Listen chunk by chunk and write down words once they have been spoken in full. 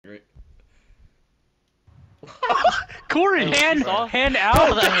Corey, hand out. That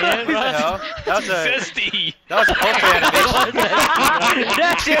was a hand, bro. What the hell? That was a Zesty. that was a poster animation.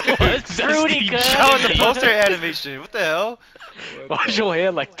 That shit was Fruity zesty. good. That was a poster animation. What the hell? Why's your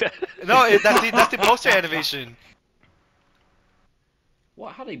hand like that? No, that's the poster animation.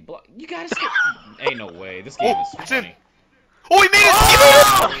 What? How they block? You gotta skip. Ain't no way. This game is it's in. funny. Oh, he made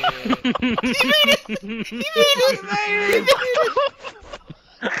it! He made it!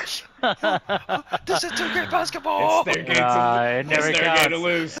 This is too great basketball. It's their game it to, never it's their game to counts.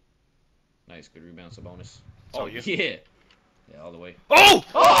 lose. Nice, good rebound, Sabonis. Oh, you. yeah. Yeah, all the way. Oh!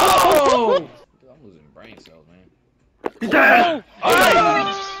 Oh! Dude, I'm losing brain cells, man. Oh! I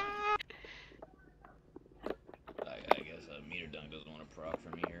guess a meter dunk doesn't want to proc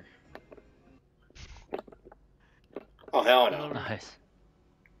for me here. Oh hell no! Nice.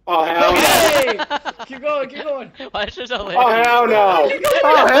 Oh hell no! Hey! Keep going, keep going. Why is it so late? Oh hell no!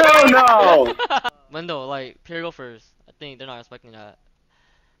 Oh hell no! Window, like, Pierre, go first. I think they're not expecting that.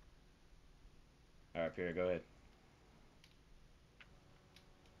 Alright, Pierre, go ahead.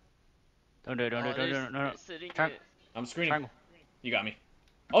 Don't do it, don't do it, don't do it, no. Try- I'm screening. Triangle. You got me.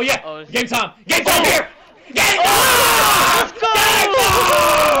 Oh yeah! Oh, Game time! Game time here! Game time! Let's go!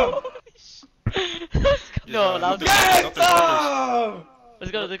 No, that was Game time!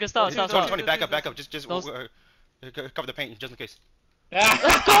 Let's go, stop. 20, back up. Just Don't- cover the paint just in case. Let's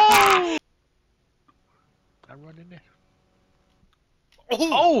go! I run in there.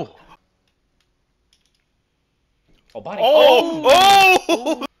 Oh! Oh, body.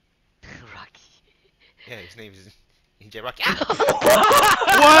 Oh! Rocky. Yeah, his name is EJ Rocky.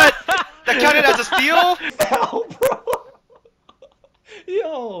 What? That counted as a steal? Ow, bro!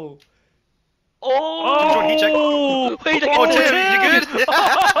 Yo! Oh! He checked. Wait, Oh, Tim, you good? It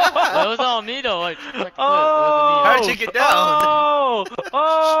was on me though. Like, How did you get down? Oh!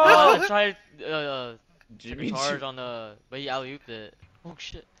 I tried Jimmy charge on the, but he alley-ooped it. Oh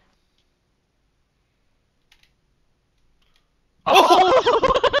shit. Oh!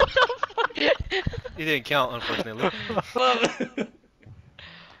 It didn't count, unfortunately.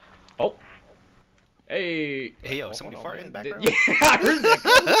 Oh. Hey. Hey, yo, somebody fart in the background? Yeah, I heard that.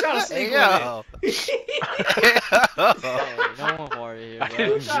 I'm trying to sneak Hey, yo. Hey, no one farted here, bro.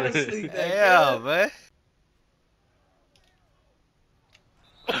 I'm trying to sneak that. Hey, yo, man.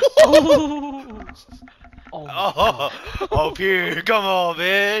 Oh, Pierre, come on,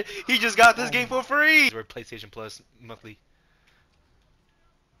 man. He just got this game for free. We're PlayStation Plus monthly.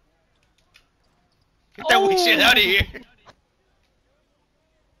 Get that weak shit out of here.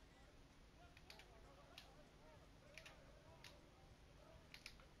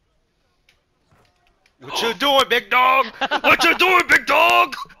 What you doing, big dog? What you doing, big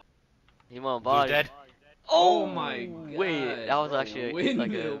dog? He won Who's body. dead? Oh my god. Wait, that was bro. actually like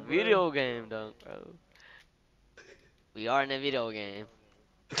a Windmill, bro. video game, dunk, bro. We are in a video game.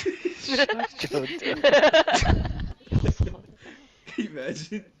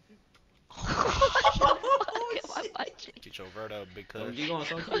 Imagine. Get my butt cheek. Get your vert up, big cuz. Keep going,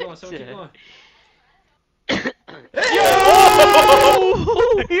 son. Keep going, son. Keep going.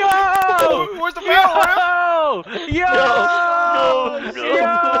 Yo! Where's the power? Yo!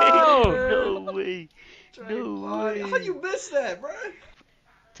 No way. How you miss that, bro?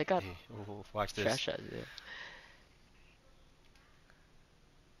 Take out Hey, oh, watch this. trash out there.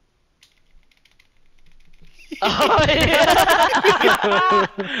 Oh yeah!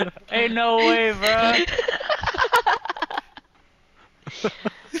 Ain't no way, bro.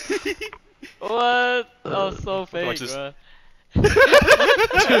 What? That was so fake, Watch this. bro.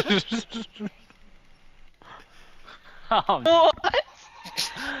 Oh, What? What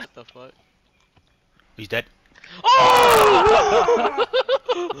the fuck? He's dead. Oh!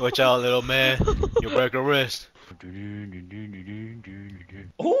 Watch out, little man. You'll break your wrist.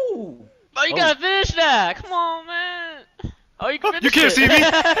 Ooh. Oh, you gotta finish that! Come on, man! Oh, you can finish You can't it. see me.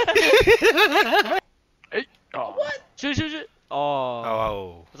 oh. What? Shoot. Oh.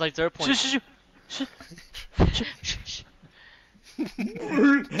 Oh. It's like 0 points. Shoot. Shoot.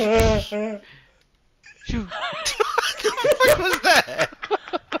 What was that?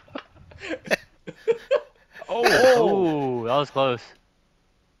 Oh, that was close.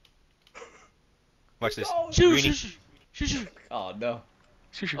 Watch this. Shoot. Oh no.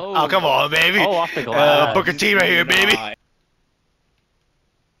 Shoot. Oh, come on, baby. Oh, off the glass. Booker T right here, baby. Nah.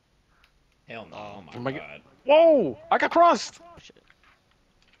 Hell no. Oh my, Oh my god. Whoa! I got crossed.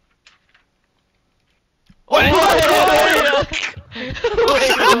 What?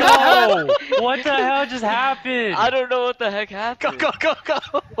 No! What the hell just happened? I don't know what the heck happened. Go!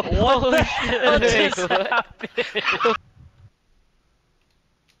 What the hell just happened?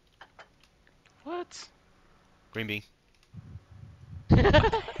 What? Green bean.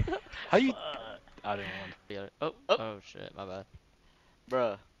 How you? I didn't want. Yeah. Oh shit, my bad.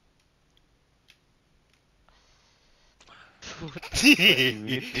 Bruh.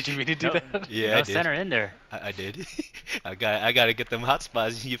 Did you mean to do No. that? Yeah, No I did. center in there. I did. I gotta get them hot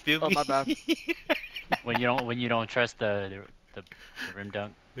spots. You feel Oh, me? my bad. When you don't trust the rim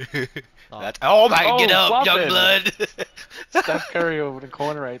dunk. That's oh my! Oh, Get up, flop young it. blood. Steph Curry over the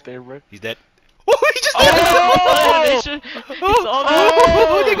corner right there, bro. He's dead. Oh, he just Oh, they should- he saw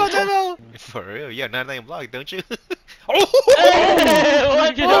that. He goes out. For real, yeah, 9-9 block, don't you? What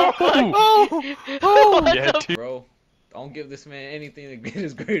the fuck? Oh, Yeah, dude. Bro, don't give this man anything to get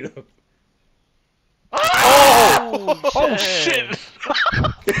his grade up. Oh shit!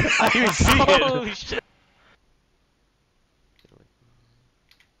 I didn't even see it. Holy shit.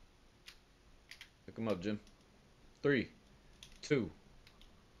 Pick him up, Jim. 3, 2.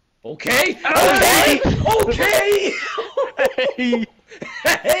 Okay. Okay. Okay. Hey.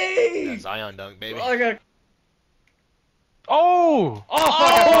 Hey. Zion dunk, baby. Oh, I got. Oh! Oh, fuck,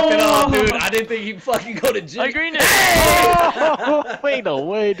 I fucked it up, dude. I didn't think he'd fucking go to Jim. I greened it. Oh, wait, no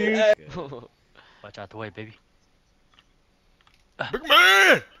way, dude. Watch out the way, baby. Big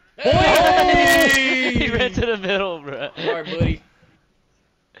man. Hey! He ran to the middle, bro. Alright, buddy.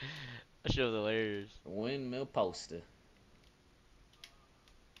 That shit was hilarious. Windmill poster.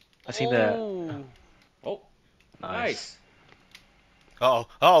 I see that. Oh, Nice. nice.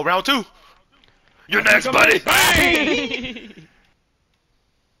 Oh, round 2. You're next, buddy. Bang!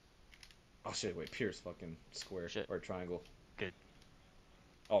 Oh shit, wait, Pierce fucking square Shit. or triangle. Good.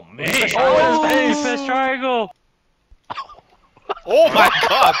 Oh man. Oh, Best triangle. Oh my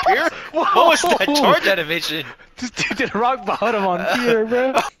God, Pierre. What was that charge animation? This dude did a rock bottom on here,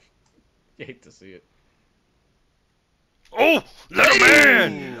 bro. You hate to see it. Oh, little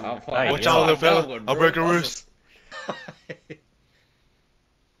man. Oh, fuck. Nice. Watch out, little fella. That one, I'll bro. break a wrist.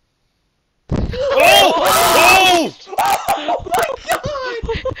 Oh! Oh!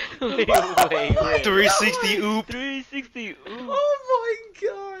 Wait. 360 oop. 360. Ooh. Oh my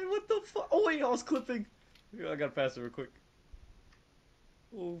god, what the fuck? Oh wait, I was clipping. I gotta pass it real quick.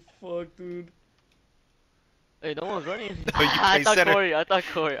 Oh fuck, dude. Hey, no one's running. Oh, you I play thought center. Corey. I thought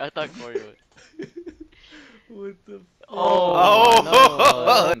Corey would. What the fuck? Oh,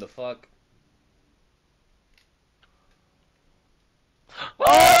 Oh. What the fuck?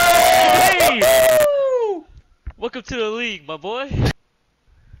 Hey! Welcome to the league, my boy.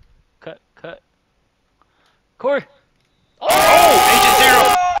 Cut. Corey. Oh, Agent Zero.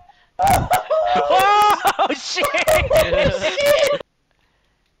 Oh shit!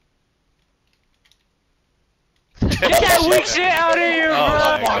 Get that weak shit out of here, Oh bro!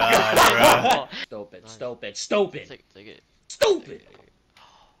 my God, Stupid, stupid, stupid, Take it. stupid.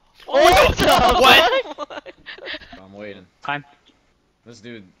 What the What? I'm waiting. Time. This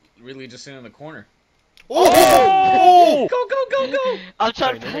dude really just sitting in the corner. Oh! Go! I'm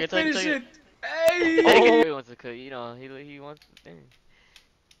trying to Sorry, take Finish it. it. Hey! Oh. He wants to cut. You know, he wants the thing.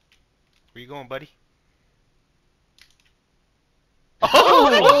 Where you going, buddy? Oh!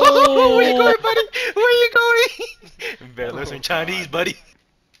 Where you going, buddy? Where you going? Better learn some Chinese, buddy.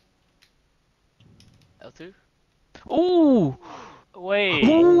 L2? Ooh! Wait.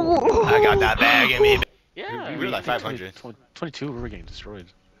 I got that bag in me. Yeah. We're like 500. 22, we're getting destroyed.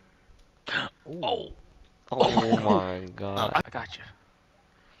 Oh. Oh my god. I got you.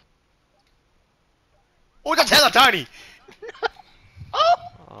 Oh, that's hella tiny.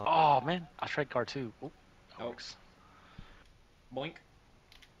 Oh man, I tried car too. Ooh, that Oh. works. Boink.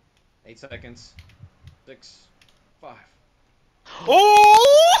 8 seconds. 6, 5.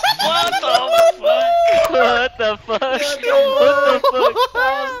 Oh! What the fuck? What the fuck?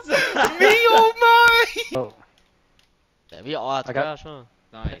 Me, oh my! Oh, Yeah, we all have to I got- crash, huh?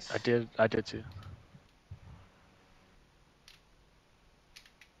 Nice. I did too.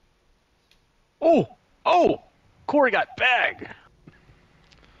 Oh! Corey got bagged!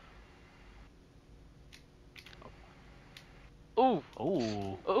 Ooh.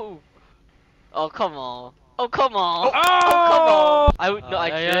 Ooh. Ooh. Oh, come on. Oh, come on. Oh! Come on. I would, no, I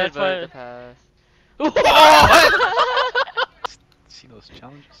yeah, could, that's but fine. the pass. See those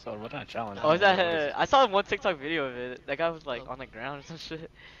challenges? Oh, what kind of challenge? Oh, is that? What is it? I saw one TikTok video of it. That guy was like on the ground or some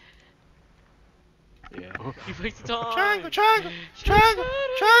shit. Yeah. He wasted time. Triangle.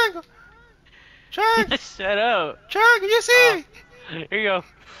 Shut up. Triangle, you see? Here you go.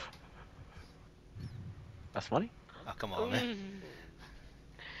 That's funny. Oh, come on, man.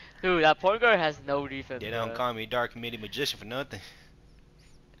 Dude, that point guard has no defense. They don't bro. call me Dark Middy Magician for nothing.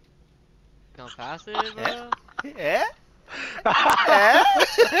 Gonna pass it, bro. Yeah?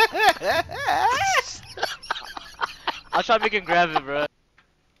 I'll try to make him grab it, bro.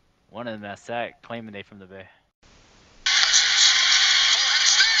 One of them at sack claiming they from the Bay.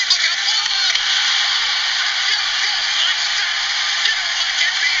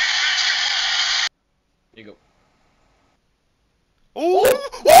 Here you go. Ooh! Oh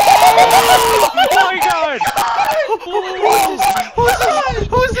my god!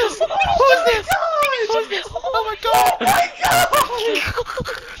 Who's this? Who's this? Who's this? Who's this? Oh my god! Oh my god!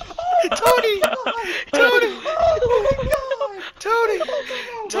 Tony! Tony! Tony!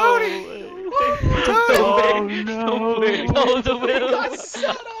 Tony! Oh no! No, the We wheel! got set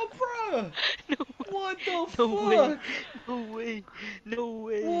up, bruh! What the No way. fuck? No way. No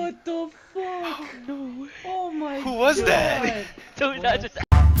way. What the fuck? No way. Oh my god! Who was that? Dude, I just